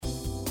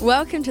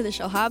Welcome to the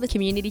Shellharbour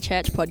Community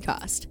Church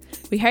podcast.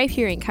 We hope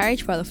you're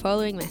encouraged by the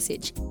following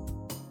message.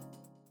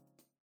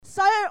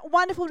 So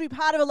wonderful to be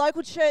part of a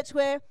local church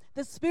where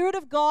the Spirit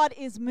of God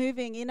is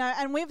moving,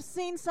 and we've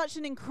seen such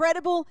an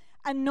incredible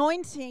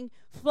anointing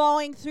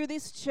flowing through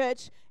this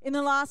church in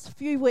the last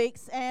few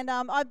weeks, and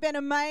I've been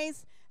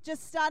amazed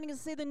just starting to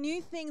see the new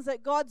things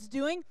that God's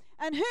doing.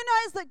 And who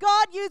knows that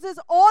God uses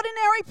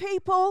ordinary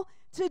people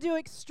to do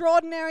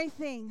extraordinary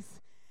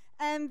things.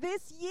 And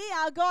this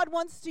year, God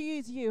wants to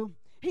use you.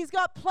 He's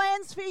got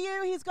plans for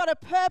you. He's got a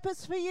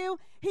purpose for you.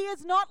 He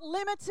is not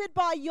limited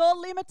by your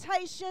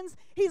limitations.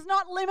 He's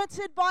not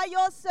limited by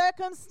your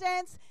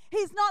circumstance.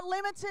 He's not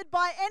limited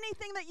by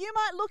anything that you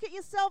might look at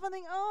yourself and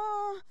think,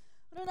 I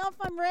don't know if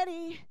I'm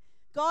ready.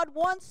 God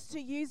wants to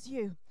use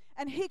you,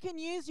 and He can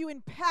use you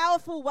in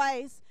powerful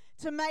ways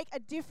to make a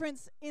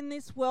difference in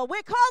this world.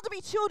 We're called to be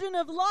children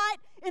of light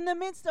in the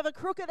midst of a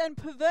crooked and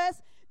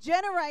perverse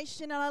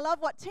generation. And I love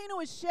what Tina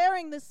was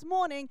sharing this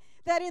morning,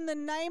 that in the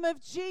name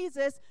of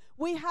Jesus,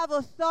 we have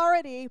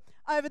authority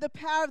over the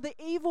power of the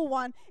evil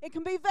one. It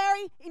can be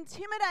very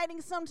intimidating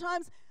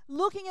sometimes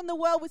looking in the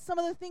world with some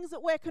of the things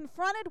that we're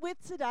confronted with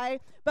today.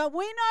 But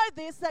we know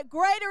this, that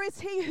greater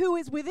is He who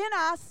is within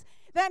us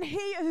than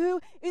he who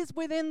is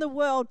within the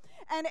world.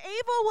 And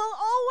evil will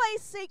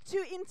always seek to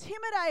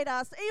intimidate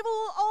us. Evil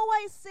will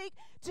always seek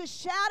to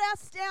shout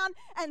us down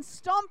and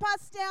stomp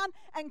us down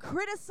and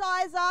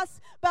criticize us.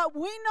 But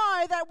we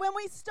know that when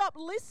we stop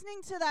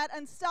listening to that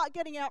and start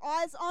getting our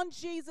eyes on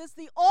Jesus,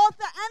 the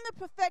author and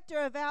the perfecter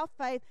of our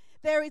faith,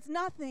 there is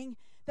nothing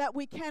that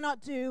we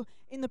cannot do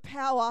in the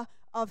power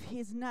of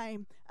His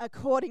name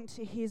according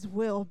to His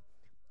will.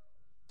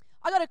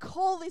 I got a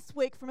call this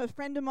week from a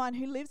friend of mine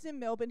who lives in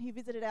Melbourne. He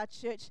visited our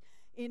church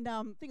in,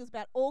 I think it was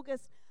about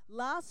August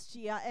last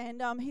year,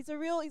 and he's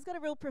got a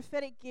real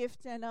prophetic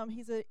gift, and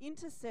he's an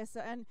intercessor.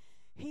 And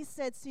he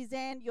said,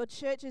 "Suzanne, your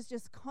church is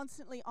just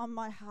constantly on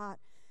my heart."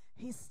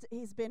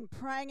 He's been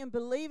praying and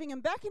believing,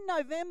 and back in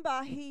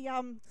November, he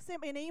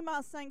sent me an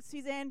email saying,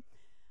 "Suzanne,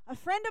 a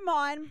friend of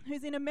mine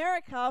who's in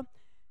America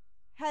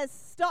has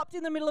stopped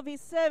in the middle of his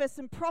service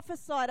and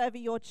prophesied over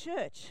your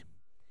church."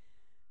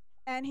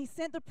 And he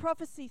sent the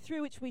prophecy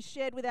through, which we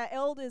shared with our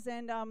elders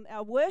and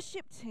our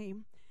worship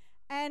team.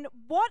 And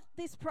what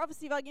this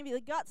prophecy, if I give you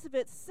the guts of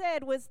it,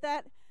 said was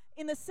that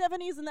in the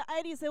 70s and the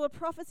 80s, there were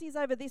prophecies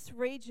over this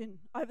region,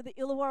 over the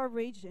Illawarra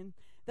region,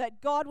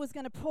 that God was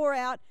going to pour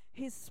out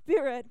His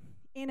Spirit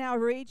in our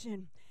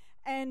region.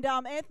 And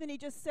Anthony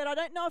just said, "I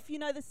don't know if you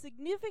know the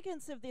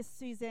significance of this,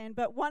 Suzanne,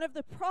 but one of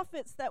the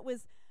prophets that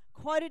was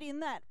quoted in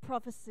that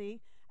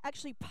prophecy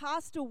actually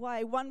passed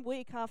away 1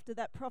 week after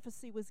that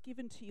prophecy was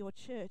given to your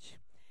church."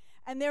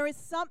 And there is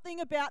something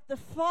about the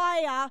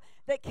fire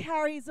that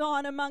carries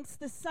on amongst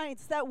the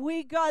saints, that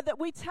we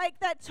take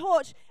that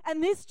torch,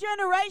 and this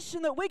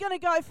generation that we're going to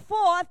go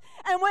forth,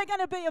 and we're going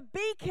to be a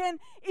beacon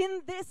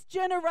in this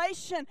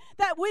generation,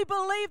 that we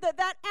believe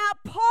that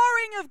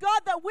outpouring of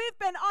God that we've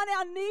been on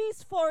our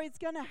knees for is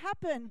going to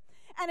happen,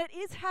 and it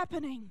is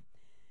happening.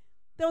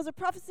 There was a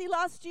prophecy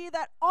last year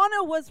that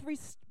honor was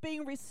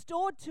being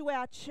restored to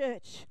our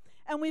church,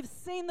 and we've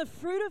seen the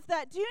fruit of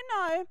that. Do you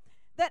know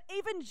that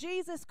even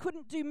Jesus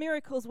couldn't do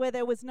miracles where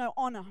there was no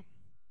honor?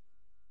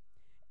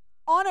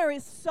 Honor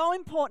is so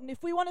important.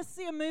 If we want to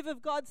see a move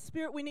of God's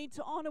Spirit, we need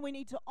to honor. We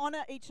need to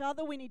honor each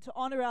other. We need to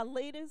honor our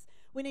leaders.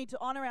 We need to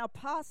honor our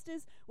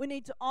pastors. We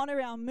need to honor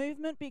our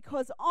movement,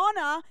 because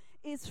honor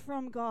is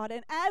from God.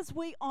 And as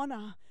we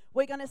honor,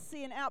 we're going to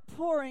see an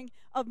outpouring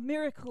of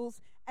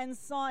miracles and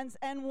signs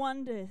and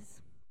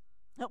wonders,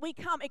 that we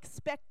come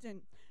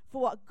expectant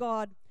for what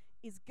God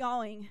is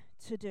going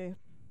to do.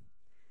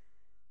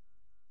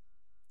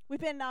 We've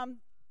been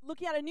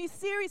looking at a new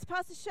series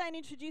Pastor Shane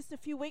introduced a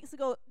few weeks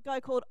ago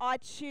called I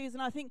Choose,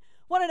 and I think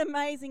what an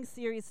amazing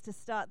series to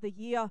start the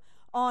year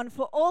on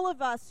for all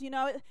of us. You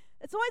know,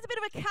 it's always a bit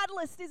of a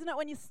catalyst, isn't it,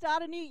 when you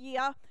start a new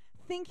year,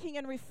 thinking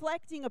and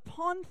reflecting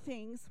upon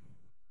things.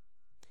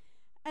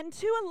 And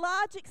to a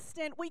large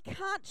extent, we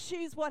can't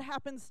choose what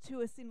happens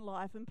to us in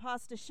life. And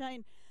Pastor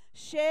Shane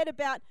shared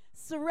about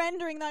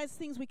surrendering those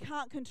things we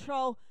can't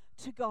control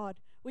to God,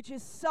 which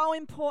is so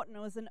important. It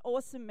was an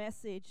awesome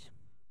message.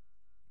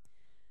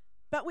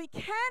 But we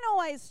can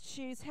always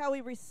choose how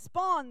we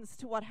respond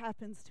to what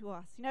happens to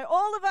us. You know,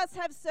 all of us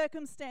have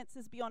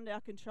circumstances beyond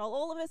our control.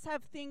 All of us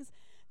have things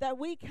that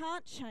we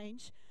can't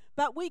change,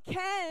 but we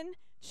can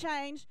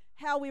change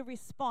how we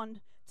respond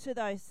to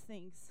those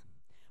things.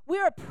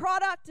 We're a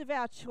product of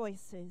our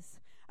choices.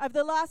 Over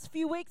the last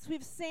few weeks,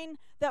 we've seen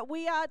that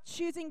we are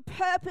choosing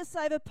purpose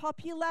over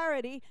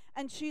popularity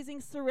and choosing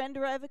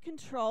surrender over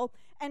control.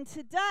 And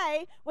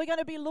today, we're going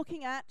to be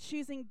looking at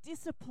choosing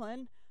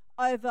discipline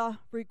over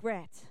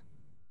regret.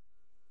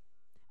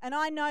 And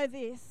I know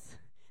this,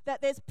 that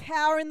there's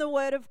power in the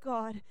Word of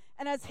God.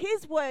 And as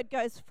His Word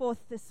goes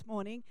forth this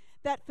morning,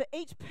 that for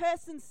each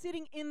person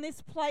sitting in this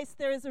place,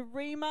 there is a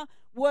Rhema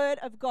word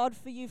of God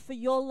for you, for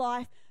your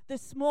life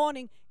this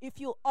morning. If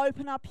you'll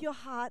open up your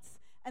hearts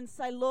and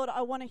say, "Lord,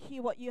 I want to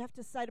hear what you have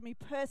to say to me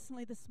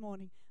personally this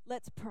morning."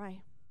 Let's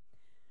pray.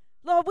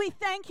 Lord, we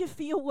thank you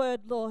for your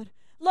word, Lord.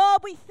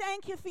 Lord, we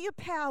thank you for your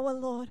power,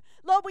 Lord.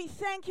 Lord, we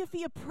thank you for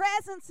your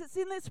presence that's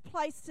in this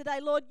place today,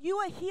 Lord. You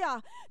are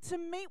here to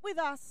meet with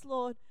us,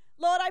 Lord.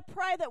 Lord, I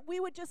pray that we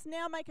would just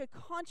now make a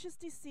conscious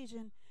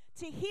decision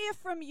to hear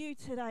from you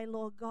today,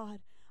 Lord God.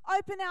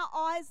 Open our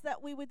eyes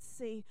that we would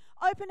see.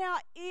 Open our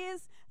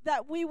ears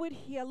that we would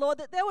hear, Lord,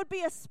 that there would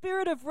be a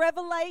spirit of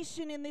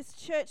revelation in this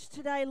church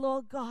today,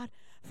 Lord God,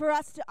 for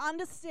us to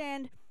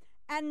understand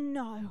and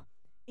know.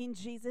 In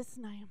Jesus'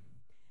 name,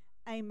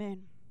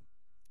 amen.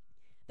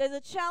 There's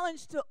a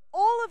challenge to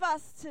all of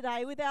us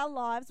today with our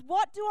lives.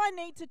 What do I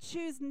need to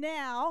choose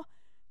now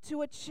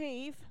to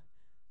achieve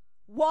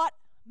what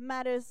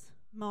matters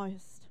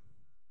most?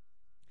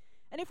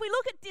 And if we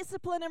look at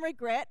discipline and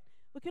regret,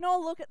 we can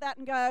all look at that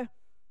and go,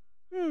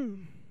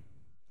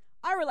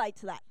 I relate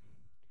to that.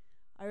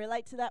 I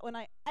relate to that when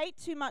I ate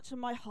too much on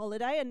my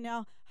holiday and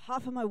now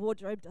half of my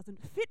wardrobe doesn't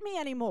fit me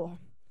anymore.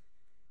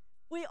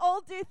 We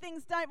all do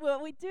things, don't we?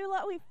 We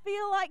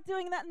feel like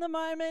doing that in the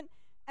moment,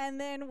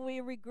 and then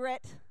we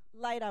regret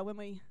later when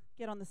we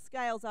get on the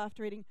scales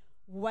after eating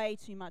way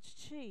too much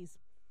cheese.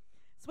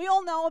 So we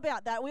all know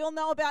about that. We all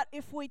know about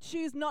if we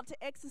choose not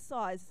to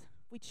exercise.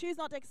 If we choose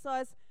not to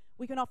exercise,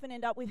 we can often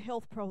end up with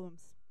health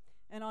problems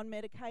and on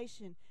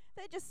medication.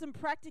 They're just some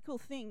practical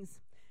things.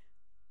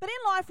 But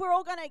in life, we're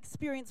all going to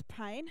experience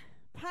pain.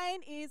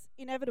 Pain is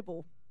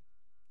inevitable,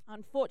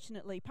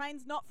 unfortunately.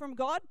 Pain's not from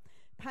God.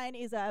 Pain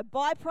is a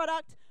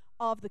byproduct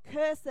of the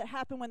curse that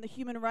happened when the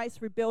human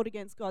race rebelled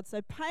against God.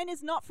 So pain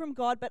is not from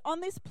God, but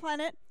on this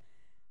planet,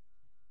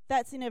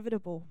 that's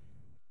inevitable.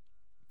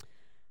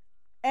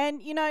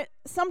 And,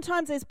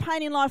 sometimes there's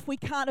pain in life we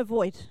can't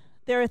avoid.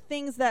 There are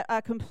things that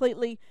are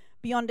completely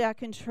beyond our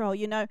control.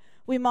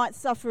 We might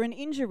suffer an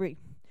injury.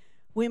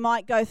 We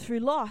might go through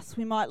loss.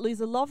 We might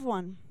lose a loved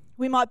one.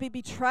 We might be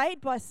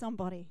betrayed by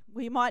somebody.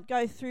 We might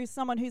go through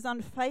someone who's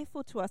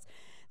unfaithful to us.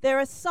 There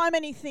are so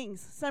many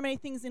things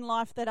in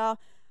life that are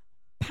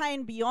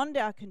pain beyond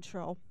our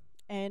control.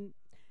 And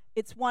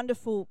it's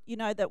wonderful,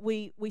 that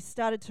we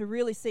started to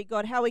really seek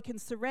God, how we can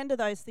surrender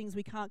those things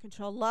we can't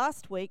control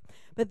last week.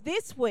 But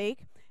this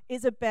week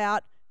is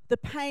about the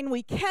pain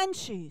we can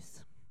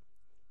choose.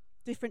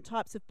 Different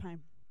types of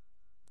pain.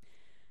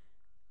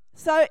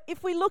 So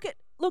if we look at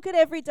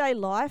everyday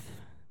life,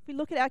 if we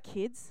look at our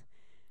kids,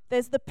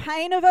 there's the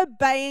pain of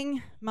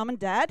obeying mum and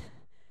dad,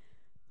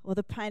 or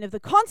the pain of the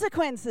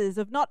consequences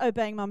of not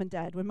obeying mum and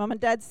dad. When mum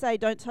and dad say,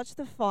 don't touch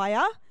the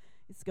fire,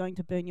 it's going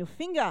to burn your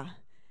finger.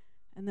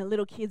 And the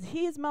little kids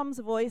hears mum's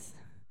voice,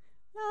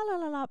 la,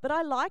 la, la, la, but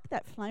I like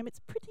that flame. It's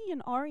pretty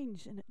and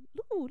orange, and it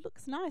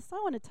looks nice. I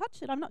want to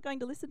touch it. I'm not going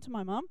to listen to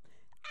my mum.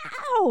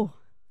 Ow!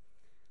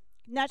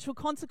 Natural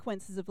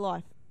consequences of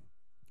life.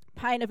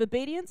 Pain of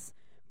obedience,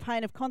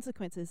 pain of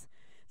consequences.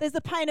 There's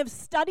the pain of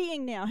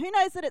studying now. Who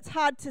knows that it's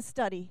hard to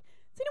study?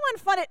 Does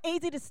anyone find it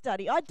easy to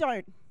study? I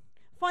don't.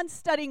 I find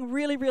studying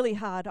really, really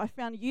hard. I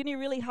found uni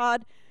really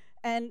hard.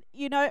 And,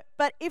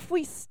 but if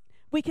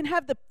we can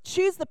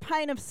choose the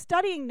pain of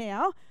studying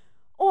now,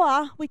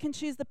 or we can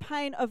choose the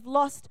pain of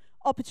lost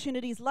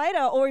opportunities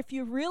later. Or if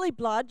you really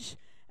bludge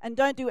and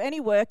don't do any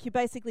work, you're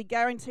basically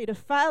guaranteed a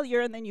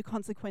failure, and then your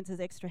consequence is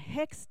extra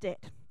HECS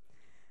debt.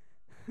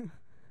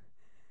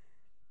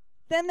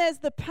 Then there's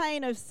the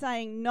pain of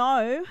saying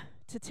no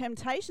to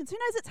temptations. Who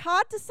knows it's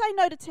hard to say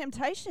no to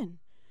temptation?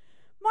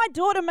 My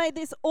daughter made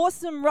this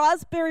awesome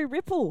raspberry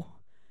ripple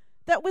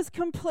that was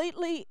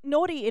completely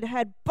naughty. It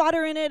had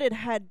butter in it, it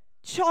had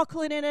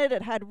chocolate in it,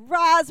 it had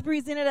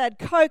raspberries in it, it had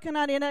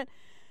coconut in it.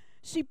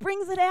 She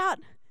brings it out.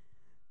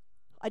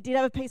 I did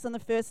have a piece on the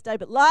first day,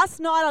 but last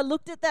night I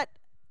looked at that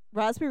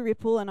raspberry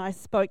ripple and I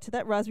spoke to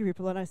that raspberry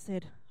ripple and I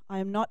said, I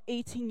am not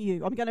eating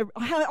you.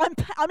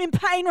 I'm in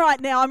pain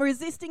right now. I'm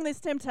resisting this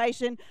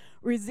temptation,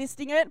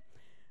 resisting it.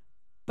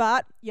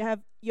 But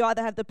you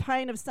either have the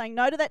pain of saying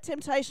no to that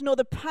temptation, or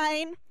the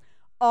pain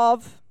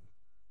of,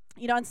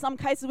 in some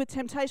cases with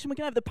temptation, we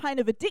can have the pain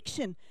of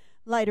addiction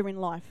later in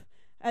life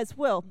as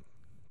well.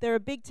 There are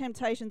big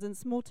temptations and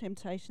small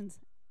temptations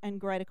and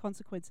greater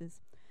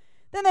consequences.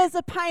 Then there's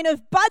the pain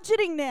of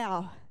budgeting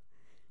now,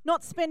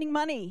 not spending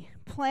money,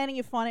 planning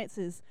your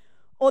finances,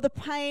 or the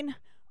pain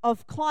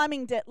of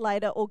climbing debt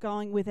later or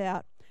going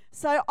without.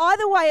 So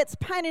either way, it's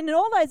pain. And in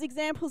all those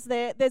examples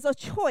there's a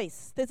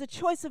choice. There's a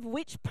choice of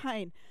which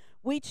pain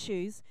we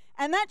choose.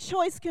 And that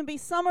choice can be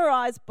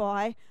summarized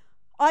by,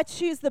 I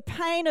choose the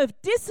pain of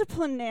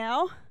discipline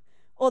now,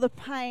 or the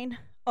pain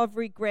of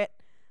regret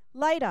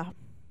later.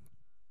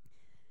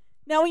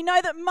 Now, we know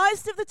that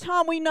most of the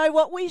time we know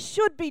what we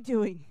should be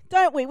doing,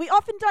 don't we? We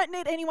often don't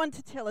need anyone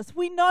to tell us.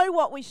 We know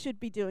what we should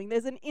be doing.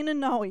 There's an inner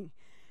knowing.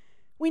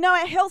 We know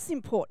our health's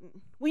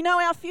important. We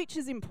know our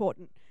future's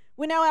important.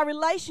 We know our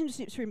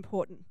relationships are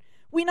important.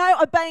 We know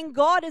obeying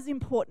God is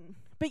important.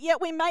 But yet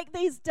we make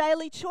these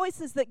daily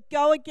choices that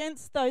go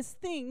against those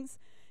things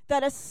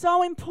that are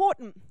so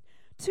important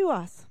to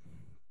us.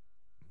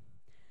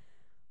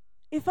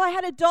 If I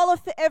had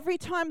 $1 for every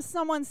time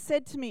someone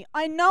said to me,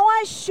 I know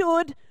I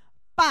should,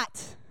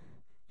 but.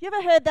 Have you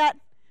ever heard that?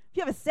 Have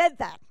you ever said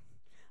that?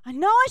 I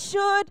know I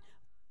should,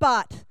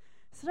 but.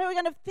 Today we're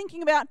going to be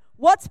thinking about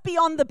what's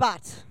beyond the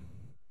but.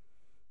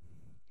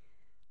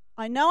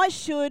 I know I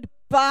should,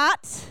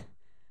 but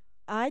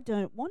I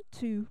don't want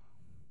to.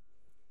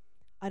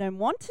 I don't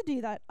want to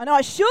do that. I know I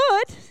should.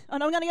 I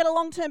know I'm going to get a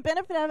long-term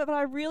benefit out of it, but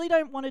I really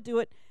don't want to do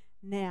it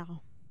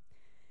now.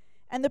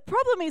 And the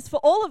problem is for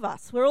all of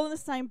us, we're all in the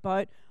same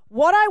boat.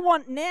 What I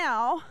want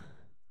now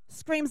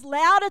screams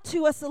louder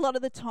to us a lot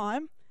of the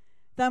time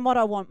than what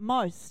I want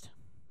most.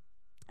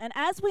 And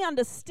as we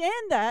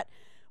understand that,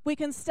 we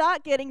can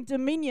start getting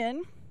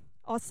dominion.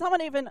 Oh,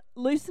 someone even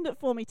loosened it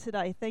for me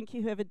today. Thank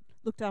you, whoever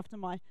looked after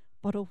my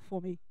bottle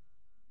for me.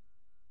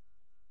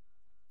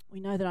 We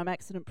know that I'm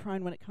accident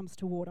prone when it comes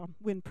to water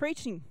when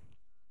preaching.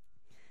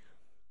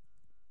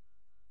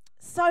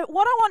 So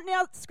what I want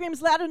now screams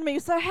louder to me.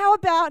 So how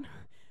about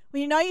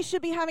when you know you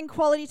should be having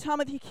quality time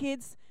with your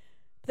kids,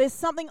 there's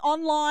something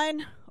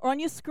online or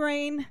on your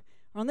screen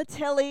or on the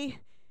telly,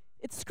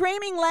 it's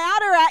screaming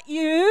louder at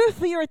you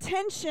for your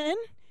attention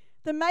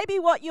than maybe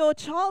what your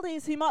child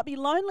is who might be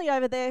lonely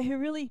over there, who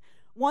really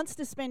wants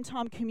to spend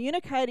time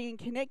communicating and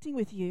connecting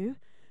with you.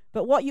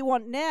 But what you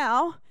want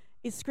now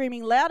is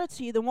screaming louder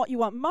to you than what you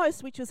want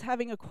most, which is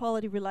having a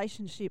quality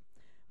relationship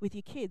with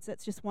your kids.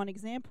 That's just one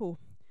example.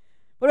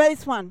 What about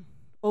this one?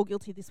 All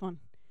guilty of this one.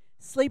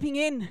 Sleeping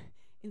in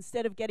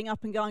instead of getting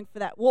up and going for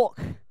that walk.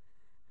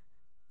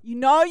 You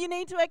know you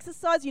need to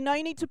exercise, you know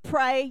you need to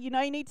pray, you know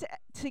you need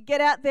to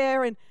get out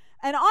there. And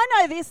I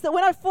know this, that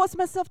when I force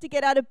myself to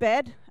get out of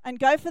bed and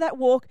go for that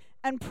walk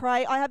and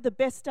pray, I have the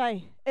best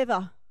day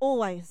ever,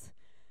 always.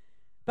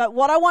 But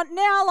what I want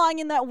now, lying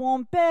in that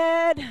warm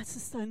bed, it's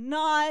just so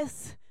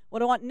nice.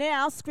 What I want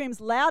now screams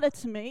louder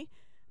to me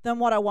than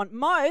what I want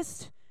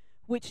most,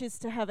 which is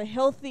to have a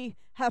healthy,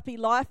 happy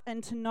life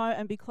and to know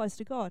and be close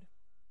to God.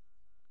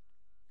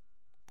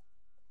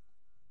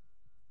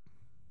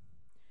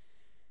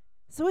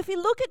 So if you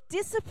look at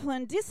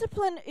discipline,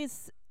 discipline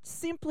is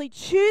simply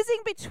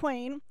choosing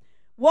between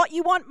what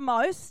you want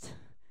most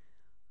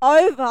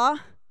over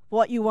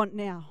what you want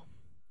now.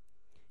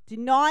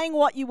 Denying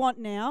what you want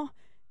now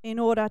in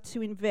order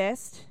to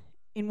invest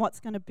in what's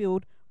going to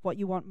build what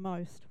you want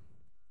most.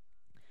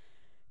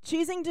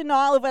 Choosing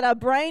denial of what our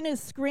brain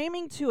is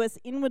screaming to us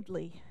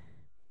inwardly.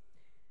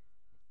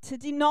 To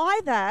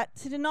deny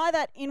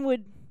that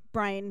inward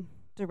brain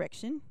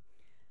direction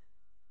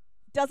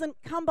doesn't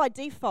come by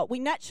default. We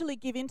naturally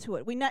give into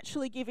it. We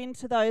naturally give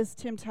into those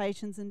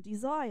temptations and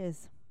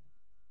desires.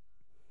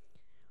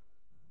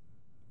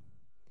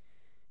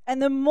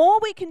 And the more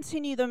we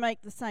continue to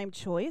make the same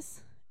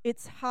choice,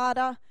 it's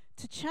harder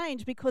to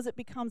change because it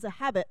becomes a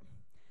habit.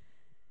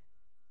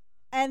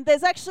 And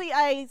there's actually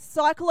a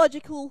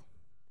psychological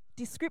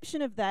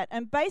description of that.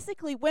 And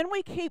basically, when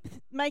we keep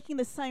making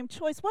the same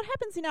choice, what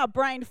happens in our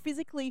brain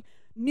physically?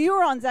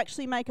 Neurons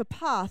actually make a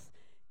path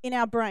in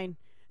our brain.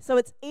 So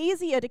it's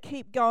easier to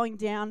keep going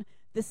down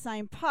the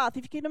same path.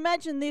 If you can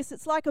imagine this,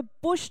 it's like a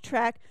bush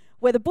track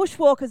where the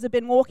bushwalkers have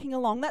been walking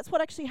along. That's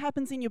what actually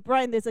happens in your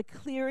brain. There's a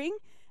clearing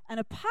and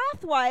a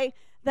pathway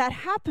that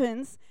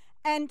happens.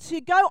 And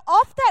to go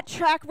off that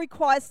track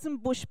requires some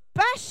bush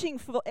bashing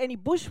for any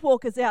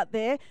bushwalkers out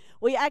there,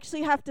 where you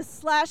actually have to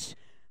slash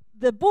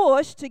the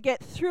bush to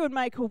get through and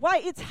make a way.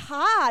 It's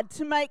hard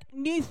to make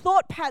new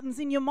thought patterns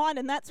in your mind,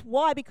 and that's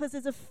why, because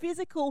there's a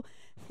physical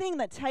thing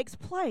that takes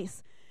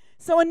place.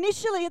 So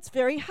initially it's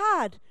very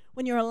hard.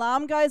 When your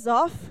alarm goes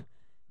off,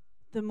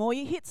 the more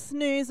you hit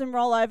snooze and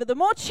roll over, the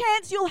more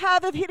chance you'll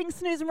have of hitting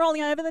snooze and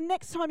rolling over the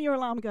next time your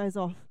alarm goes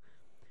off.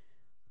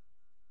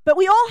 But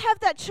we all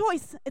have that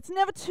choice. It's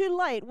never too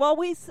late. While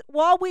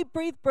we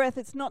breathe breath,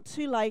 it's not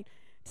too late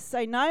to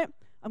say, no,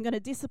 I'm going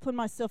to discipline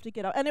myself to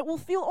get up. And it will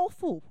feel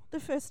awful the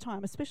first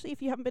time, especially if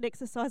you haven't been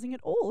exercising at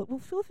all. It will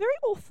feel very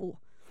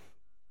awful.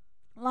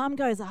 Alarm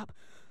goes up.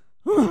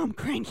 Oh, I'm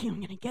cranky. I'm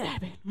going to get out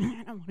of bed.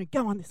 I don't want to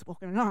go on this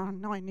walk.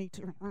 No, I need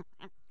to.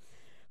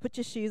 Put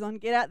your shoes on,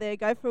 get out there,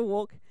 go for a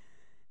walk,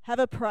 have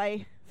a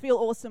pray, feel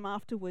awesome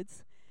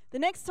afterwards. The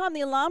next time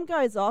the alarm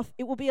goes off,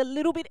 it will be a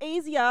little bit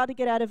easier to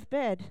get out of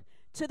bed,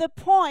 to the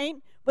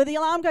point where the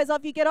alarm goes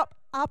off, you get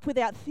up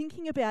without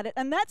thinking about it.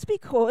 And that's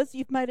because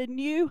you've made a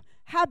new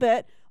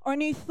habit or a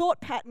new thought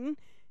pattern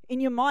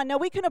in your mind. Now,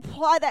 we can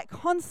apply that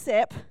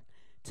concept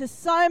to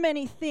so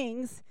many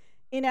things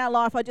in our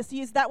life. I just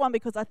use that one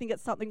because I think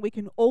it's something we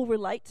can all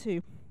relate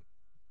to.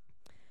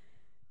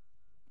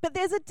 But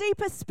there's a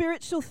deeper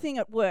spiritual thing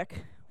at work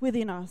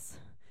within us.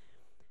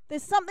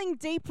 There's something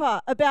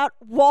deeper about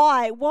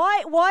why.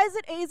 Why is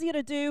it easier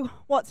to do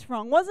what's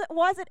wrong?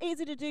 Why is it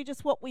easier to do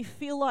just what we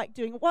feel like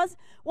doing? Why is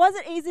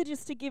it easier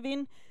just to give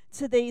in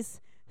to these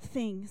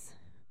things?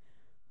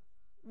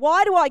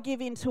 Why do I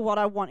give in to what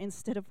I want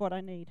instead of what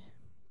I need?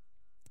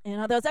 You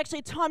know, there was actually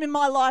a time in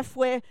my life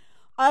where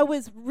I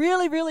was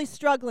really, really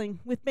struggling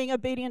with being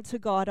obedient to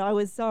God. I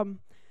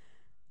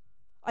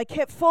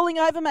kept falling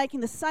over,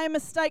 making the same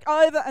mistake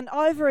over and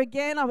over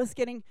again. I was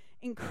getting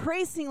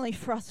increasingly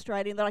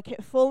frustrating that I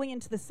kept falling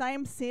into the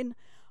same sin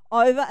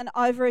over and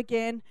over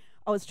again.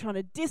 I was trying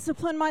to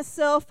discipline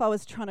myself. I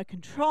was trying to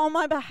control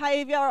my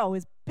behavior. I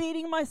was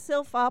beating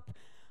myself up.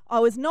 I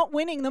was not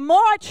winning. The more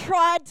I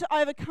tried to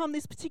overcome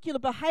this particular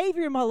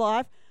behavior in my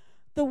life,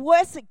 the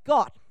worse it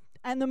got,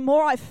 and the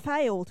more I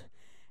failed.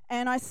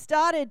 And I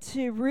started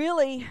to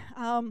really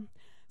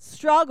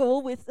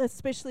struggle with,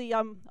 especially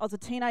I was a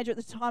teenager at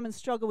the time and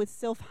struggled with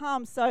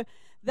self-harm. So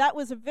that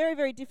was a very,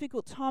 very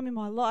difficult time in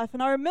my life.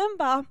 And I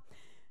remember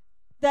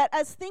that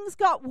as things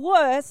got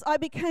worse, I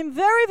became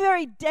very,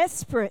 very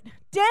desperate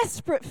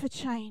for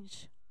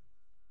change.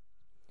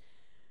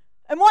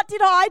 And what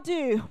did I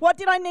do? What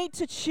did I need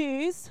to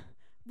choose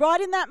right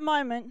in that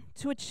moment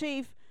to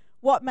achieve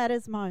what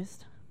matters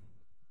most?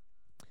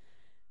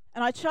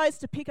 And I chose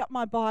to pick up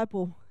my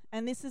Bible.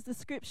 And this is the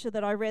scripture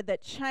that I read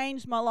that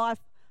changed my life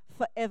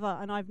forever,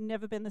 and I've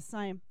never been the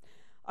same.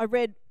 I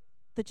read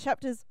the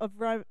chapters of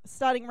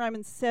starting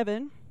Romans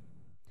 7.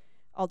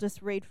 I'll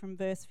just read from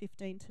verse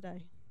 15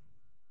 today.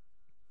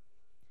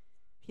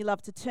 If you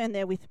love to turn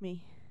there with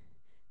me,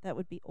 that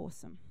would be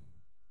awesome.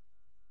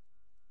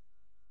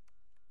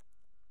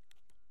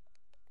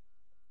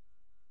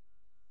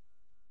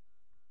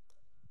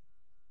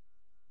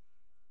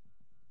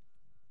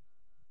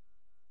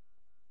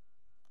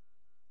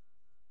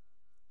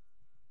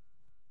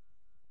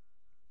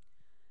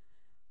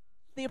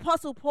 The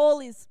Apostle Paul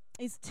is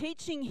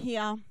teaching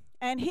here,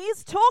 and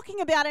he's talking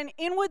about an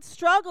inward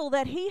struggle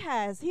that he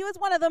has. He was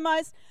one of the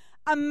most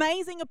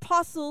amazing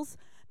apostles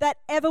that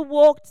ever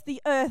walked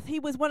the earth. He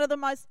was one of the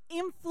most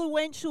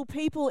influential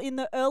people in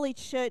the early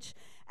church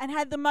and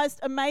had the most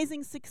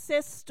amazing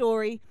success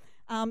story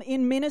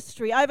in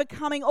ministry,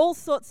 overcoming all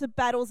sorts of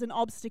battles and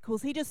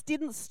obstacles. He just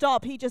didn't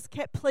stop. He just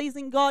kept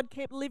pleasing God,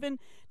 kept living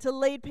to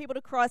lead people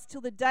to Christ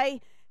till the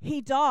day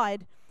he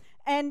died.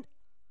 And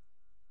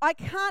I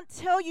can't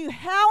tell you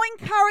how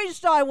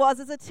encouraged I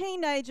was as a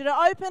teenager to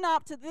open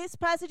up to this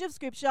passage of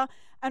Scripture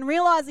and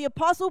realize the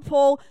Apostle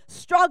Paul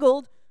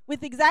struggled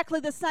with exactly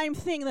the same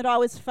thing that I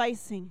was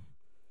facing.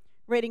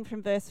 Reading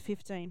from verse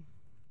 15.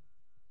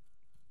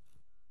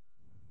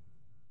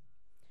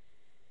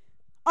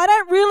 I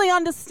don't really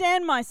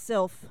understand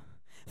myself,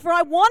 for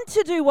I want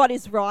to do what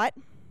is right,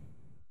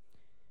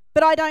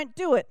 but I don't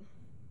do it.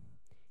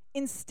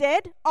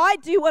 Instead, I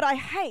do what I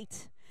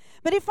hate.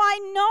 But if I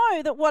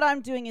know that what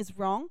I'm doing is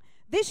wrong,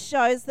 this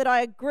shows that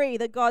I agree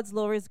that God's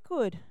law is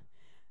good.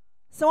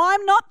 So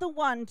I'm not the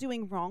one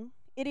doing wrong.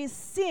 It is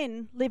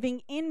sin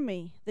living in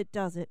me that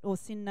does it, or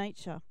sin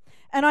nature.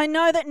 And I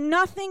know that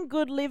nothing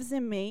good lives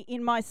in me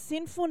in my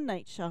sinful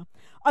nature.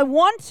 I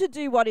want to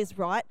do what is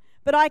right,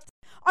 but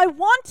I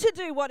want to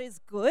do what is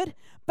good,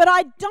 but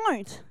I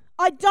don't.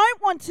 I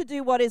don't want to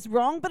do what is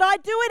wrong, but I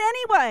do it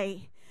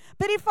anyway.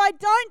 But if I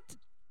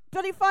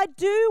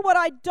do what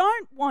I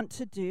don't want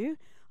to do,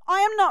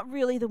 I am not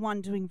really the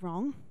one doing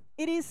wrong.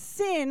 It is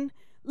sin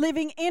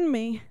living in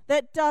me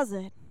that does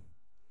it.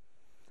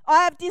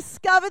 I have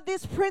discovered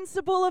this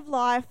principle of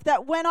life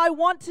that when I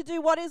want to do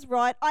what is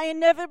right, I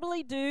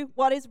inevitably do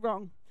what is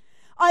wrong.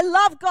 I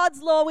love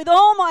God's law with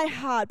all my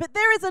heart, but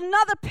there is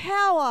another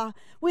power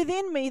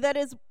within me that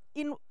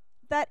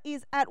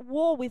is at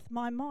war with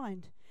my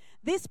mind.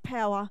 This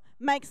power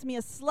makes me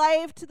a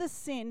slave to the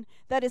sin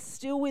that is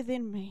still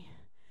within me.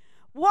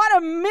 What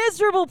a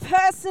miserable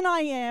person I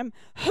am.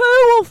 Who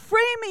will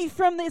free me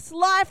from this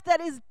life that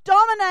is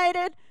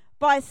dominated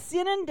by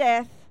sin and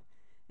death?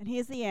 And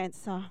here's the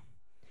answer.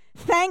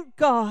 Thank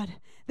God,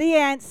 the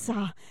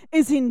answer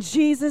is in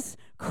Jesus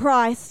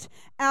Christ,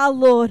 our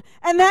Lord.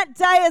 And that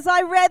day, as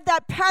I read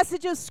that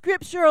passage of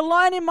Scripture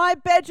alone in my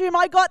bedroom,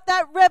 I got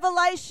that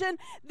revelation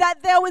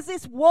that there was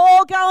this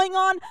war going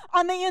on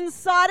the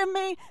inside of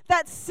me.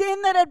 That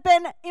sin that had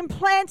been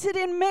implanted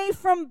in me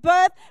from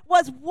birth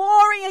was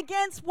warring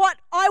against what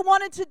I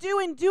wanted to do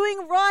in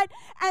doing right,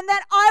 and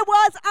that I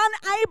was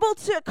unable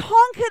to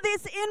conquer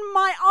this in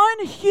my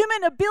own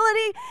human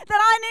ability,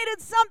 that I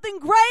needed something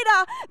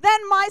greater than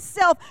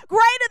myself,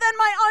 greater than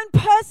my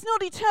own personal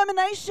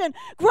determination,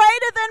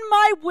 greater than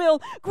my will,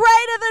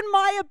 greater than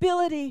my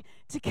ability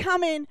to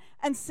come in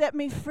and set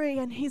me free.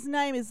 And his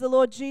name is the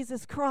Lord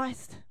Jesus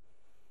Christ.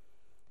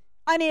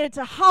 I needed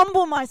to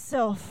humble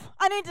myself.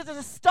 I needed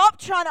to stop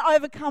trying to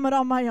overcome it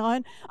on my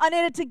own. I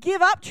needed to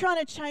give up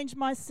trying to change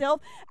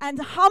myself and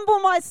humble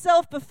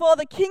myself before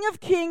the King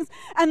of Kings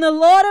and the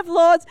Lord of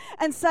Lords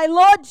and say,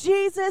 Lord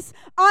Jesus,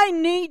 I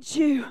need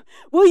you.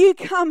 Will you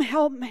come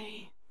help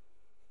me?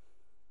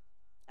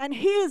 And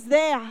he is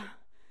there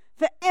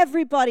for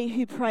everybody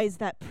who prays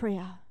that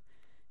prayer.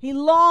 He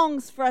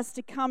longs for us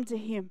to come to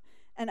him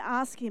and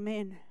ask him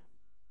in.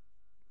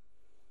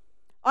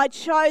 I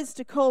chose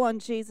to call on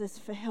Jesus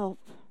for help.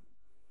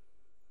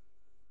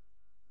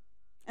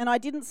 And I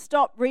didn't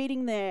stop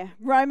reading there.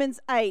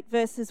 Romans 8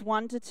 verses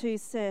 1-2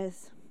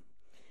 says,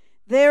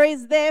 there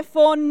is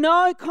therefore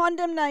no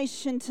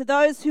condemnation to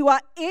those who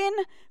are in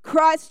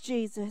Christ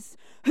Jesus,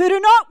 who do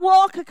not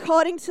walk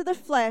according to the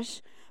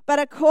flesh, but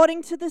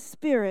according to the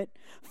Spirit.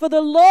 For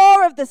the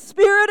law of the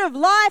Spirit of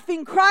life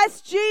in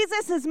Christ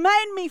Jesus has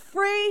made me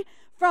free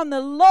from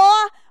the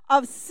law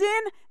of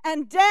sin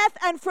and death.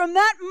 And from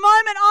that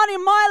moment on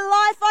in my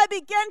life, I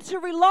began to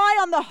rely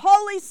on the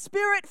Holy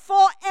Spirit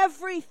for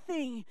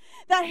everything.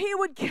 That He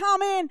would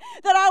come in,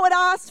 that I would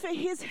ask for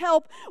His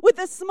help with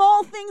the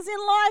small things in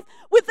life,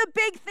 with the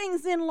big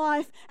things in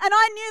life. And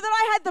I knew that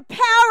I had the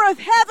power of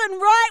heaven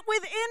right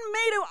within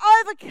me to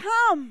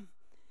overcome.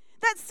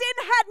 That sin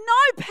had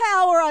no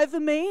power over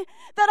me,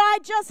 that I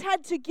just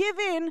had to give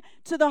in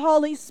to the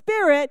Holy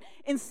Spirit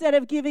instead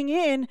of giving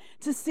in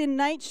to sin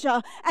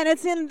nature. And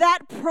it's in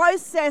that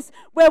process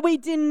where we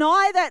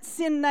deny that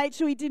sin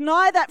nature, we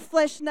deny that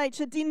flesh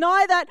nature,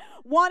 deny that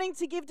wanting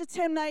to give to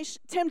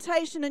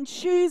temptation and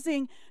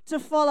choosing to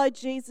follow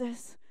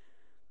Jesus.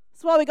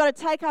 That's why we got to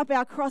take up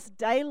our cross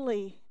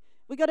daily.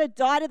 We got to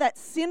die to that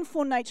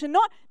sinful nature,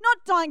 not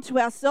dying to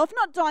ourselves,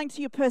 not dying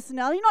to your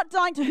personality, not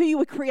dying to who you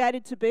were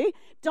created to be,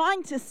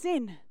 dying to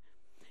sin,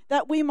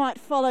 that we might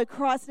follow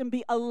Christ and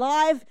be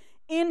alive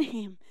in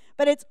Him.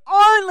 But it's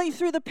only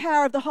through the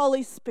power of the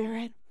Holy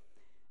Spirit.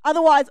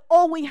 Otherwise,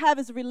 all we have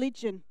is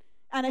religion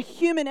and a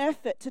human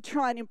effort to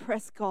try and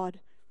impress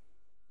God.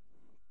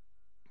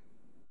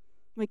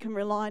 We can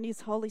rely on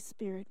His Holy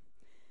Spirit.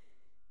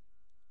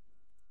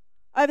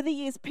 Over the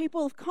years,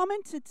 people have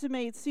commented to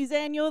me,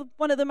 Suzanne, you're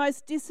one of the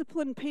most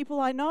disciplined people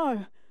I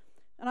know.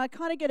 And I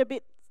kind of get a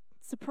bit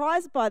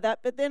surprised by that,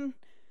 but then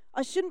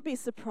I shouldn't be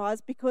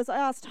surprised because I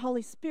asked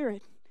Holy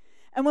Spirit.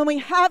 And when we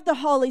have the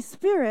Holy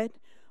Spirit,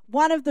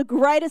 one of the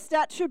greatest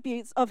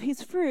attributes of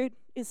His fruit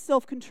is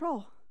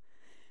self-control.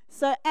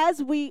 So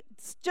as we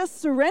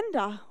just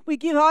surrender, we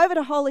give over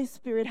to Holy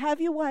Spirit, have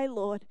your way,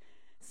 Lord.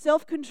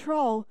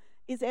 Self-control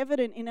is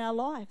evident in our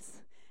lives.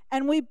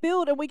 And we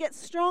build and we get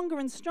stronger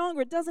and stronger.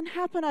 It doesn't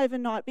happen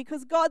overnight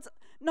because God's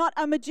not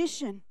a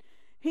magician.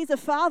 He's a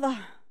Father.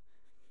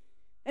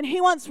 And He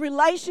wants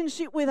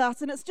relationship with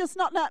us. And it's just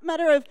not that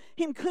matter of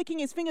Him clicking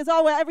His fingers,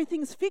 oh, well,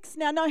 everything's fixed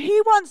now. No,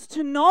 He wants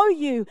to know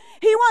you.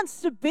 He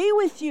wants to be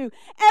with you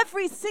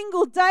every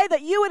single day,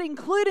 that you would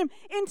include Him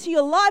into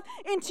your life,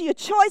 into your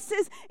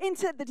choices,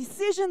 into the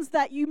decisions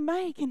that you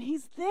make. And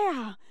He's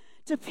there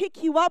to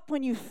pick you up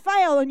when you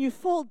fail and you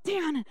fall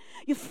down and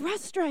you're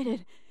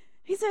frustrated.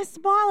 He's there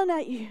smiling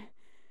at you,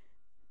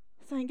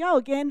 saying, go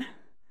again.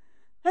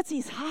 That's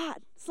His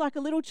heart. It's like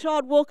a little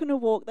child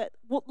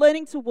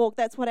learning to walk.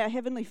 That's what our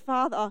Heavenly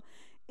Father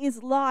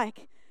is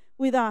like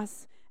with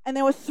us. And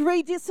there were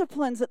 3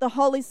 disciplines that the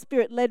Holy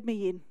Spirit led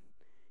me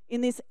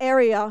in this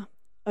area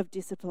of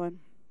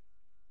discipline.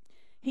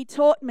 He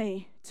taught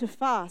me to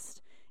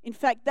fast. In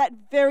fact, that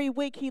very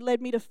week He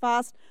led me to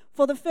fast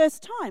for the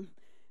first time.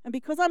 And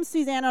because I'm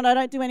Suzanne and I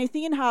don't do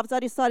anything in halves, I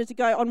decided to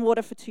go on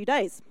water for 2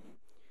 days.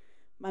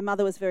 My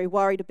mother was very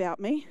worried about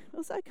me. It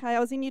was okay. I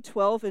was in year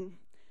 12 and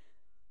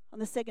on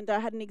the second day I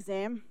had an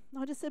exam.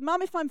 I just said,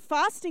 Mum, if I'm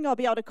fasting, I'll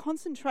be able to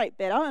concentrate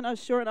better. And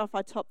sure enough,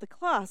 I topped the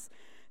class.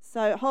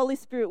 So Holy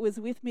Spirit was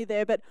with me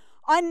there. But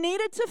I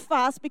needed to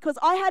fast because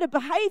I had a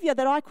behavior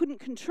that I couldn't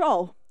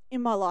control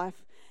in my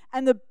life.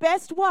 And the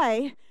best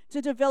way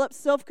to develop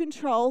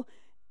self-control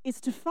is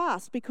to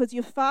fast, because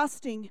you're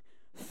fasting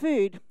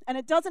food. And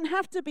it doesn't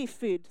have to be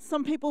food.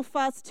 Some people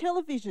fast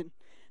television.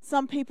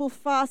 Some people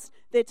fast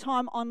their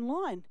time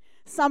online.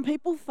 Some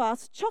people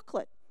fast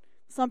chocolate.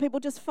 Some people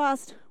just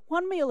fast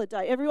one meal a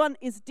day. Everyone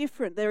is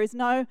different. There is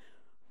no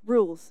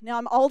rules. Now,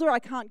 I'm older. I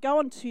can't go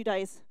on 2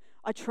 days.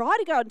 I try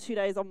to go on 2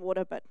 days on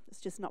water, but it's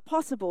just not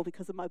possible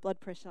because of my blood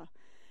pressure.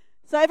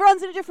 So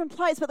everyone's in a different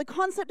place. But the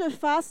concept of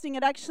fasting,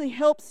 it actually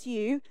helps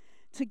you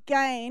to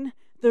gain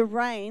the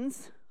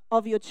reins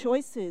of your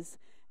choices.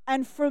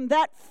 And from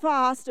that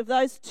fast of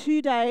those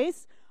 2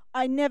 days,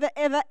 I never,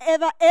 ever,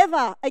 ever,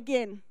 ever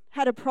again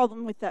had a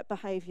problem with that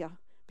behavior,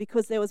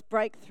 because there was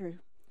breakthrough.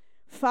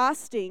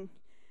 Fasting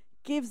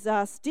gives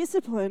us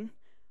discipline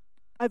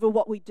over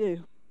what we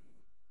do.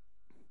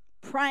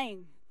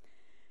 Praying,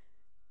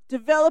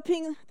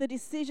 developing the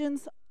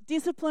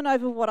discipline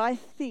over what I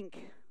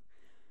think.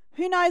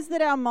 Who knows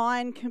that our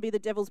mind can be the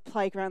devil's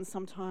playground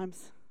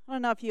sometimes? I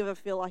don't know if you ever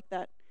feel like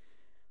that.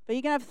 But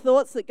you can have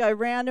thoughts that go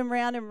round and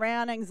round and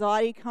round.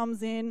 Anxiety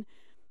comes in,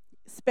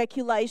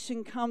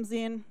 speculation comes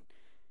in.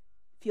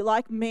 If you're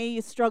like me,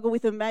 you struggle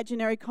with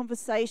imaginary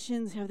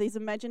conversations. You have these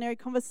imaginary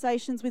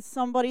conversations with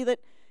somebody that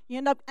you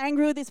end up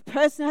angry with this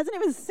person who hasn't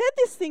even said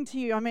this thing to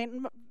you. I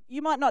mean,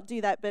 you might not do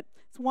that, but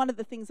it's one of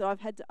the things that I've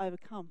had to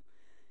overcome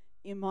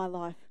in my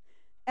life.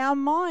 Our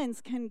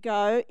minds can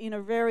go in a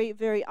very,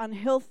 very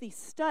unhealthy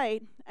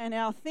state, and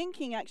our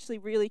thinking actually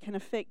really can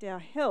affect our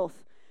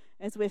health,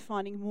 as we're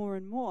finding more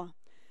and more.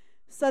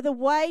 So the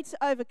way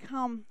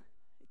to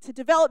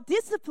develop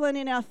discipline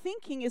in our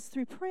thinking is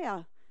through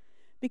prayer.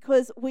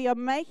 Because we are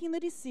making the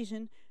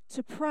decision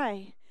to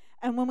pray.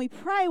 And when we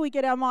pray, we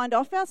get our mind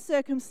off our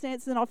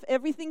circumstances and off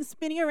everything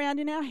spinning around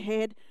in our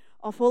head,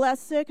 off all our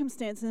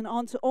circumstances, and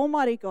onto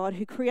Almighty God,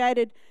 who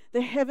created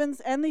the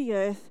heavens and the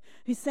earth,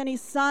 who sent His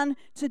Son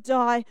to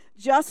die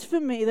just for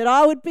me, that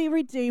I would be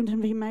redeemed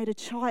and be made a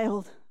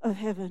child of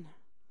heaven.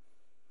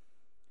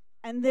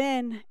 And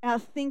then our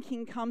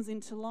thinking comes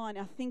into line.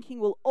 Our thinking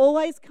will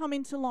always come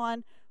into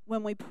line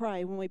when we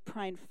pray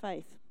in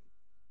faith.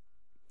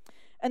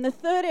 And the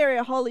third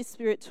area Holy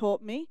Spirit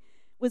taught me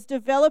was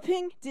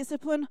developing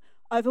discipline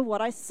over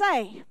what I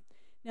say.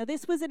 Now,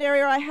 this was an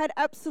area I had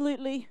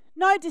absolutely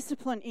no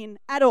discipline in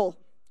at all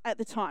at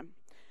the time.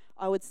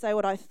 I would say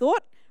what I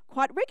thought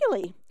quite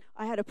regularly.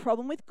 I had a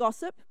problem with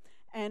gossip,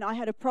 and I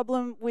had a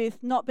problem with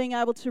not being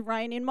able to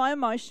rein in my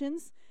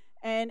emotions,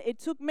 and it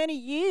took many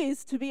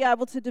years to be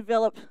able to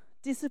develop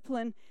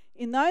discipline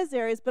in those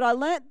areas. But I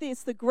learnt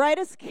this: the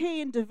greatest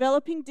key in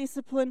developing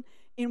discipline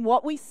in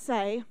what we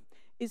say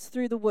is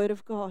through the Word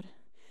of God.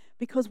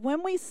 Because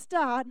when we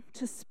start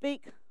to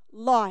speak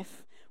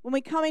life, when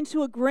we come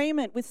into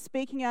agreement with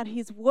speaking out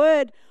His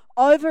Word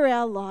over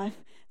our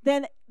life,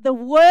 then the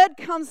Word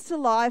comes to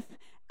life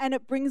and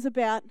it brings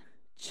about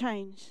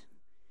change.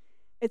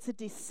 It's a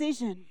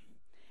decision.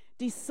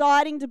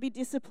 Deciding to be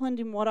disciplined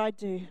in what I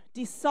do,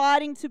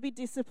 deciding to be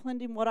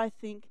disciplined in what I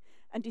think,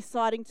 and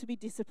deciding to be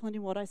disciplined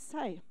in what I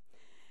say.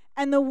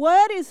 And the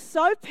Word is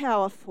so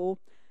powerful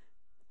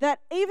that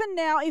even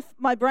now, if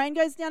my brain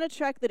goes down a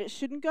track that it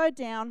shouldn't go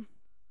down,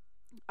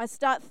 I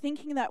start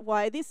thinking that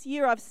way. This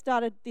year I've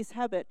started this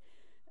habit.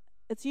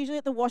 It's usually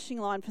at the washing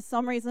line. For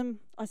some reason,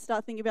 I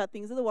start thinking about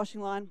things at the washing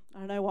line. I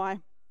don't know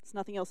why. There's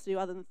nothing else to do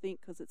other than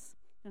think, because I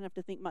don't have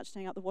to think much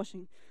staying out the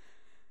washing.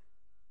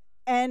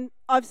 And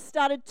I've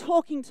started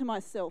talking to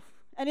myself.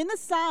 And in the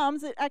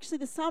Psalms,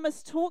 the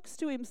psalmist talks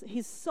to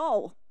his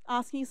soul,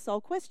 asking his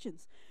soul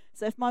questions.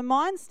 So if my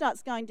mind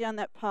starts going down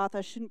that path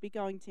I shouldn't be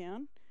going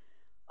down,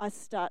 I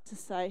start to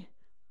say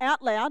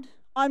out loud,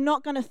 I'm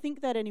not going to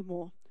think that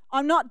anymore.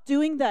 I'm not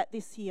doing that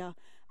this year.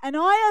 And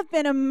I have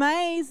been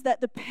amazed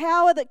at the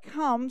power that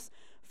comes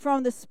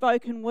from the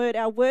spoken word.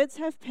 Our words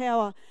have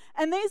power.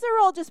 And these are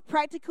all just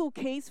practical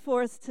keys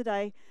for us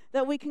today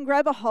that we can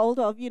grab a hold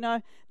of,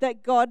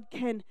 that God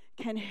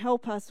can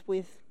help us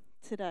with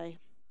today.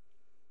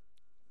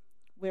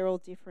 We're all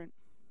different.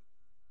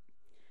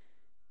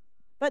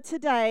 But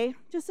today,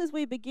 just as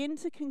we begin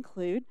to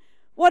conclude,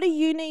 what do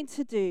you need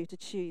to do to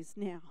choose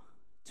now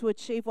to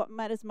achieve what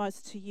matters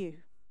most to you?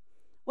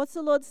 What's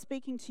the Lord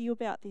speaking to you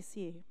about this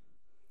year?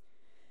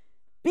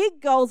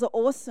 Big goals are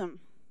awesome,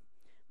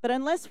 but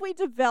unless we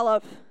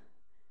develop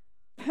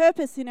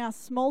purpose in our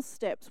small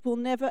steps, we'll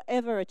never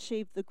ever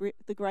achieve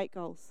the great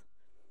goals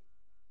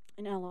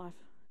in our life.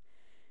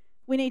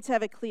 We need to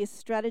have a clear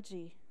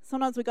strategy.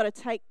 Sometimes we've got to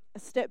take a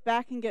step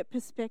back and get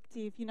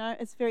perspective.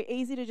 It's very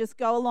easy to just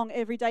go along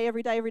every day,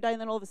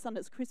 and then all of a sudden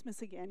it's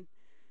Christmas again.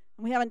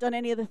 And we haven't done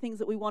any of the things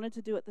that we wanted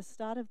to do at the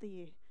start of the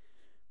year.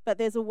 But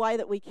there's a way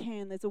that we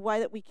can. There's a way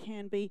that we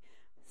can be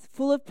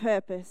full of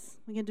purpose.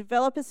 We can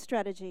develop a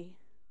strategy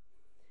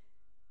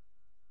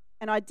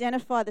and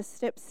identify the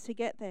steps to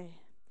get there.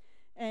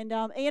 And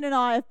Ian and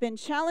I have been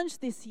challenged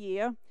this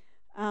year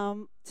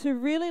to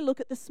really look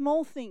at the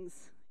small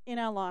things in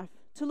our life,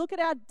 to look at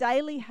our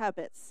daily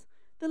habits,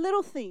 the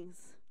little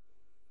things.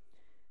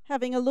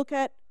 Having a look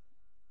at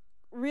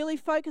really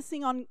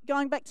focusing on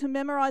going back to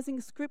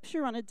memorizing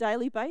scripture on a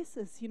daily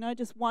basis.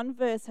 Just one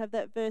verse, have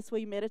that verse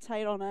where you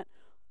meditate on it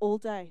all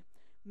day,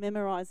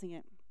 memorizing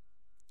it.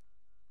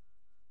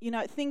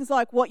 Things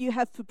like what you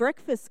have for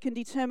breakfast can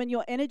determine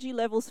your energy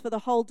levels for the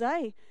whole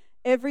day.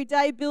 Every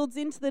day builds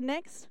into the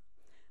next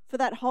for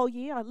that whole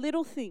year.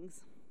 Little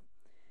things.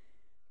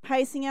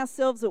 Pacing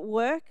ourselves at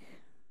work,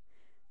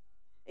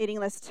 eating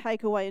less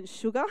takeaway and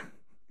sugar,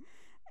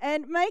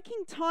 and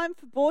making time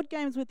for board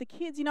games with the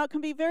kids. It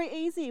can be very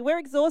easy. We're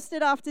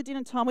exhausted after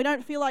dinner time. We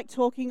don't feel like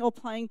talking or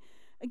playing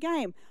a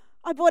game.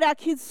 I bought our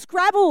kids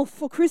Scrabble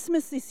for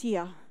Christmas this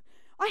year.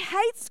 I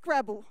hate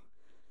Scrabble.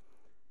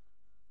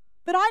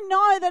 But I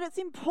know that it's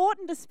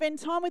important to spend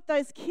time with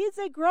those kids.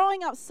 They're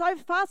growing up so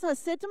fast. And I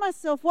said to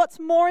myself, what's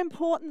more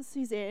important,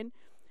 Suzanne?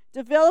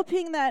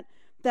 Developing that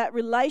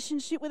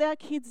relationship with our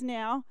kids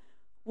now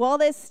while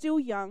they're still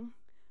young,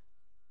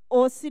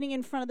 or sitting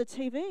in front of the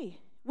TV?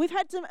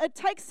 It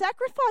takes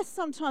sacrifice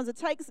sometimes. It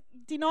takes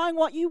denying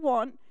what you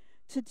want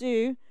to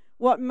do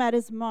what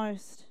matters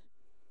most.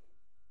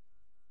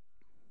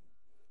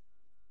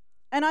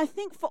 And I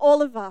think for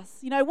all of us,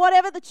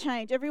 whatever the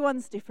change,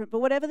 everyone's different, but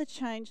whatever the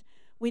change,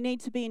 we need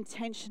to be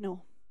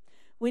intentional.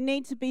 We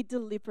need to be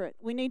deliberate.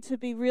 We need to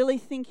be really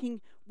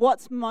thinking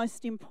what's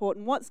most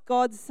important. What's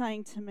God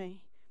saying to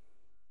me?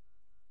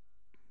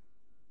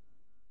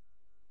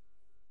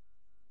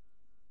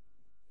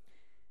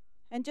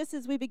 And just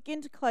as we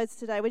begin to close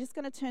today, we're just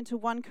going to turn to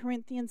 1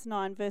 Corinthians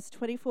 9, verse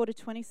 24 to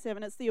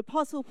 27. It's the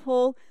Apostle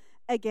Paul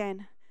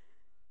again,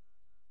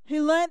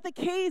 who learnt the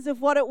keys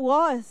of what it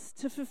was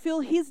to fulfill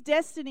his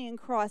destiny in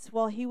Christ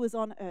while he was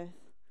on earth.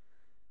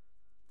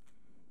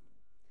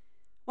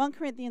 1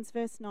 Corinthians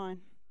chapter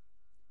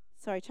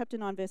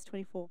 9, verse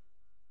 24.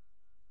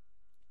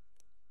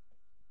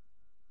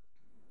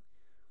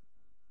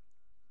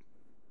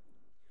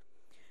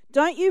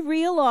 Don't you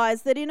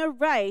realize that in a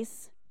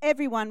race,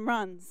 everyone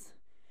runs,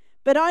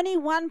 but only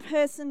one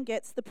person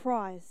gets the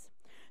prize?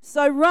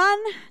 So run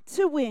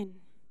to win.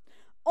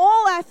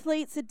 All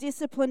athletes are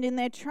disciplined in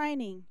their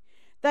training.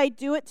 They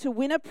do it to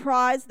win a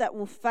prize that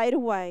will fade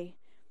away.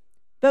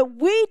 But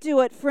we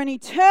do it for an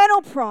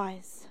eternal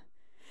prize.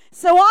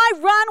 So I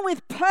run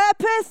with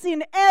purpose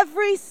in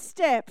every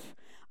step.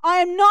 I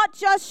am not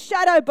just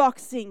shadow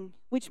boxing,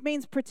 which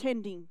means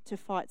pretending to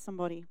fight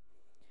somebody.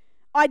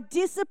 I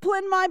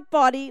discipline my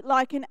body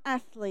like an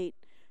athlete,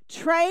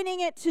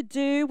 training it to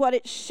do what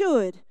it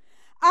should.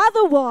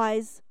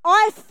 Otherwise,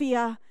 I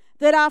fear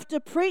that after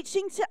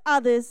preaching to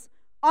others,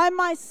 I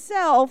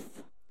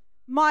myself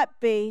might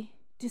be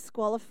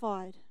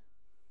disqualified.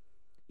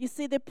 You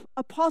see, the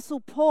Apostle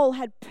Paul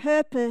had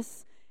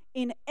purpose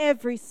in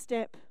every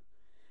step.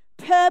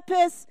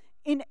 Purpose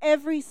in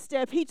every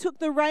step. He took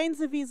the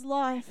reins of his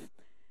life.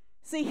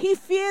 See, he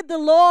feared the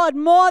Lord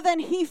more than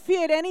he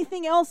feared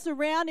anything else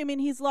around him in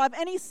his life,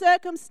 any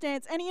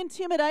circumstance, any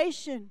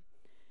intimidation.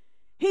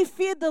 He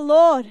feared the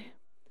Lord.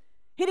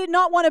 He did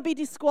not want to be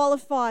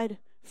disqualified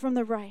from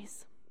the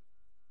race.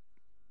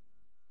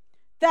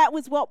 That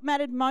was what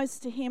mattered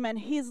most to him, and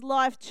his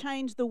life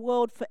changed the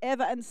world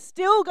forever and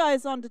still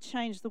goes on to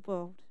change the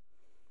world.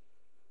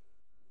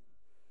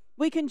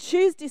 We can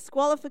choose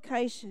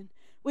disqualification,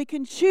 we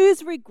can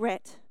choose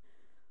regret,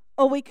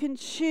 or we can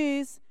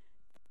choose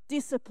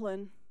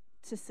discipline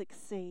to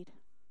succeed.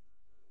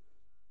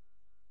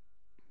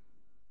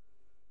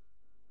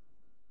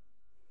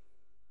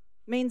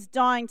 Means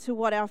dying to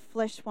what our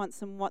flesh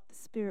wants and what the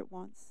Spirit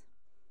wants.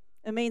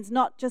 It means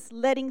not just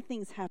letting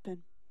things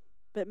happen,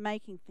 but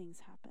making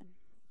things happen.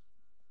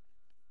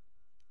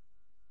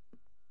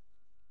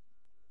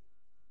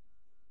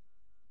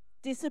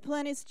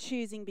 Discipline is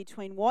choosing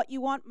between what you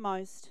want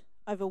most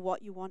over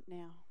what you want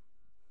now.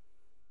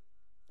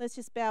 Let's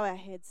just bow our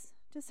heads.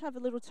 Just have a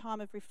little time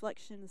of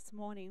reflection this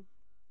morning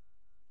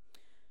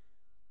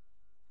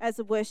as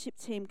the worship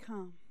team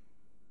come.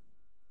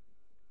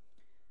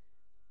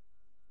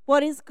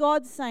 What is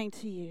God saying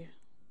to you?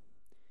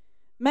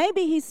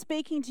 Maybe He's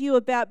speaking to you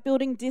about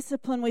building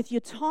discipline with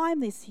your time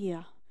this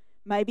year.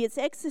 Maybe it's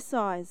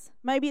exercise.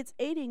 Maybe it's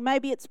eating.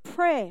 Maybe it's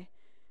prayer.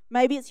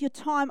 Maybe it's your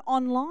time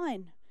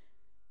online.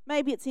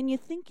 Maybe it's in your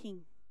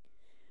thinking.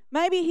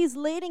 Maybe He's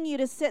leading you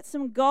to set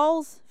some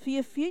goals for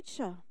your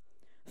future,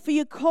 for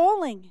your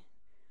calling,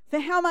 for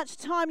how much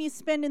time you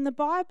spend in the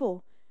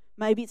Bible.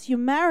 Maybe it's your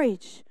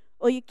marriage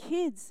or your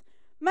kids.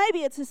 Maybe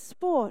it's a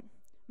sport.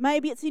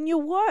 Maybe it's in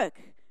your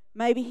work.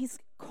 Maybe He's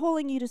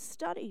calling you to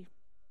study.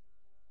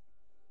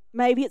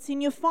 Maybe it's in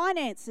your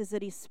finances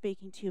that He's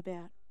speaking to you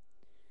about.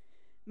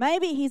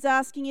 Maybe He's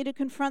asking you to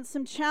confront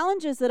some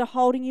challenges that are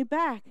holding you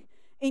back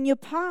in your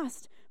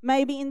past.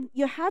 Maybe in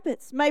your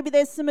habits. Maybe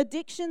there's some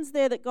addictions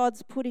there that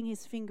God's putting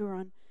His finger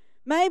on.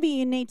 Maybe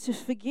you need to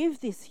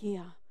forgive this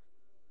year.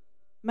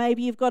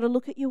 Maybe you've got to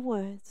look at your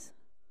words.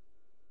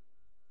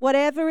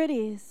 Whatever it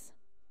is,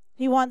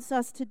 He wants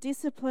us to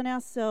discipline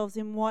ourselves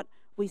in what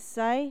we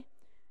say,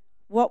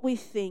 what we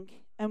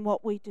think, and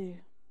what we do.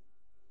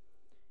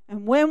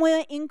 And when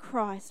we're in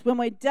Christ, when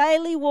we're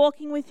daily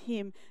walking with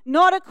Him,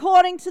 not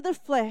according to the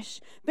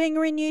flesh, being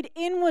renewed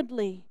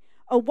inwardly,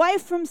 away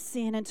from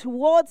sin and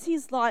towards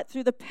His light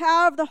through the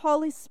power of the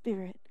Holy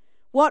Spirit,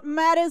 what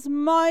matters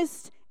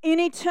most in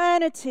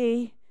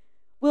eternity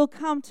will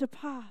come to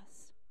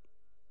pass.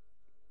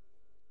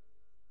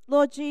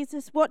 Lord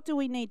Jesus, what do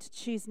we need to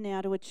choose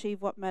now to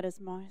achieve what matters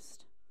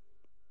most?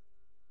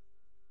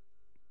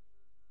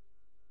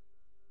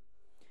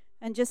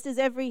 And just as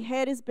every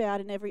head is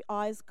bowed and every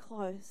eye is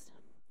closed,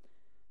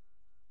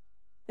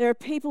 there are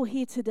people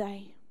here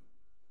today.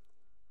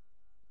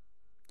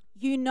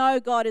 You know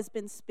God has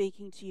been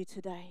speaking to you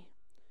today.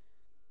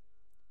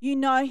 You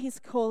know He's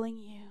calling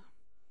you.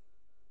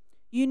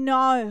 You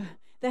know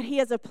that He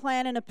has a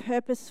plan and a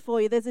purpose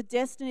for you. There's a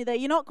destiny there.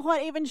 You're not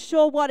quite even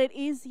sure what it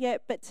is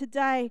yet, but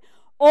today,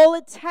 all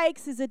it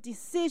takes is a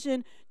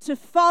decision to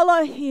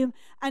follow Him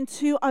and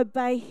to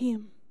obey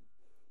Him.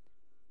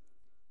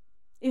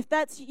 If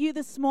that's you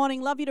this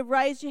morning, love you to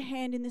raise your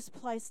hand in this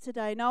place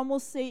today. No one will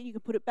see it. You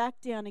can put it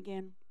back down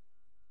again.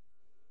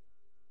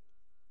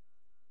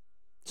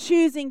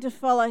 Choosing to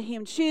follow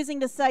Him.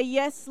 Choosing to say,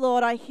 yes,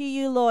 Lord, I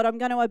hear you, Lord. I'm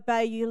going to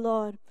obey you,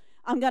 Lord.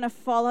 I'm going to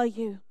follow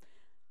you.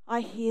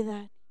 I hear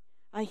that.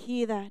 I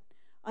hear that.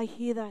 I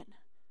hear that.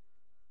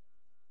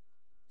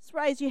 Just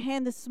raise your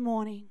hand this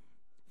morning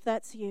if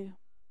that's you.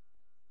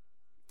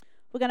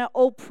 We're going to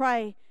all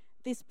pray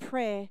this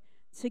prayer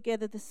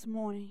together this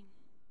morning.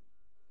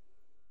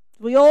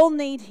 We all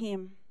need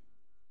Him.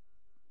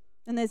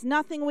 And there's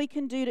nothing we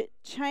can do to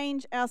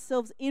change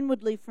ourselves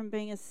inwardly from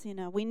being a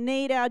sinner. We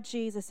need our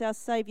Jesus, our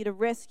Savior, to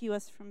rescue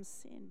us from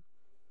sin.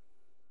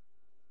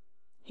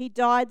 He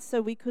died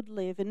so we could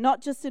live, and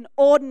not just an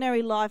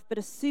ordinary life, but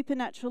a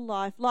supernatural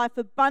life, life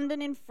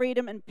abundant in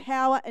freedom and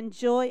power and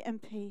joy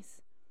and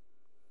peace.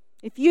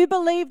 If you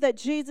believe that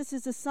Jesus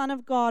is the Son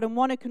of God and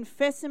want to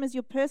confess Him as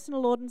your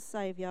personal Lord and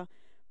Savior,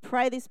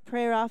 pray this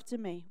prayer after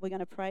me. We're going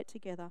to pray it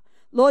together.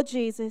 Lord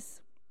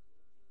Jesus,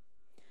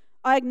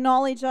 I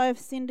acknowledge I have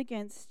sinned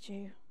against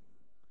you.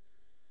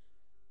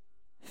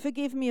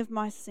 Forgive me of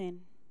my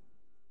sin.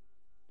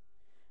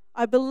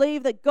 I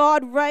believe that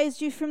God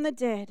raised you from the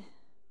dead,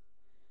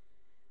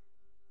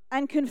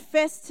 and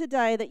confess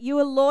today that you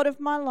are Lord of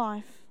my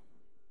life.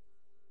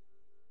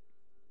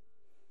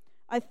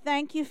 I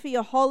thank you for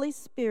your Holy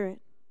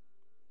Spirit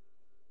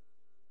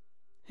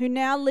who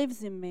now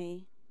lives in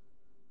me.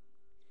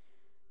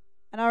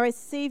 And I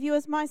receive you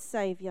as my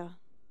Savior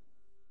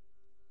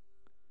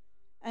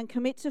and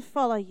commit to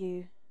follow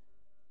you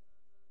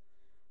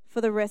for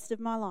the rest of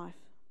my life.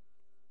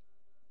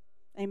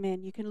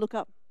 Amen. You can look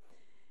up.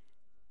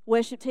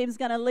 Worship team's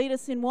going to lead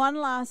us in one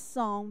last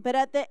song. But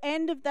at the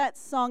end of that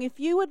song, if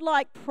you would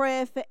like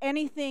prayer for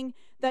anything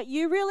that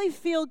you really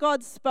feel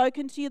God's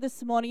spoken to you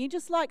this morning, you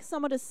just like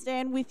someone to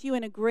stand with you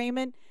in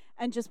agreement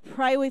and just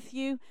pray with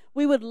you,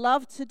 we would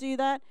love to do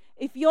that.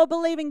 If you're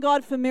believing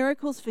God for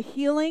miracles, for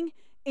healing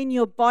in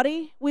your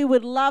body, we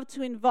would love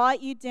to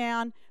invite you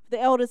down for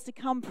the elders to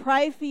come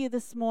pray for you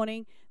this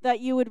morning, that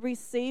you would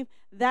receive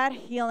that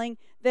healing.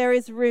 There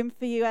is room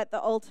for you at the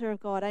altar of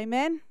God.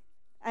 Amen.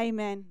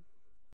 Amen.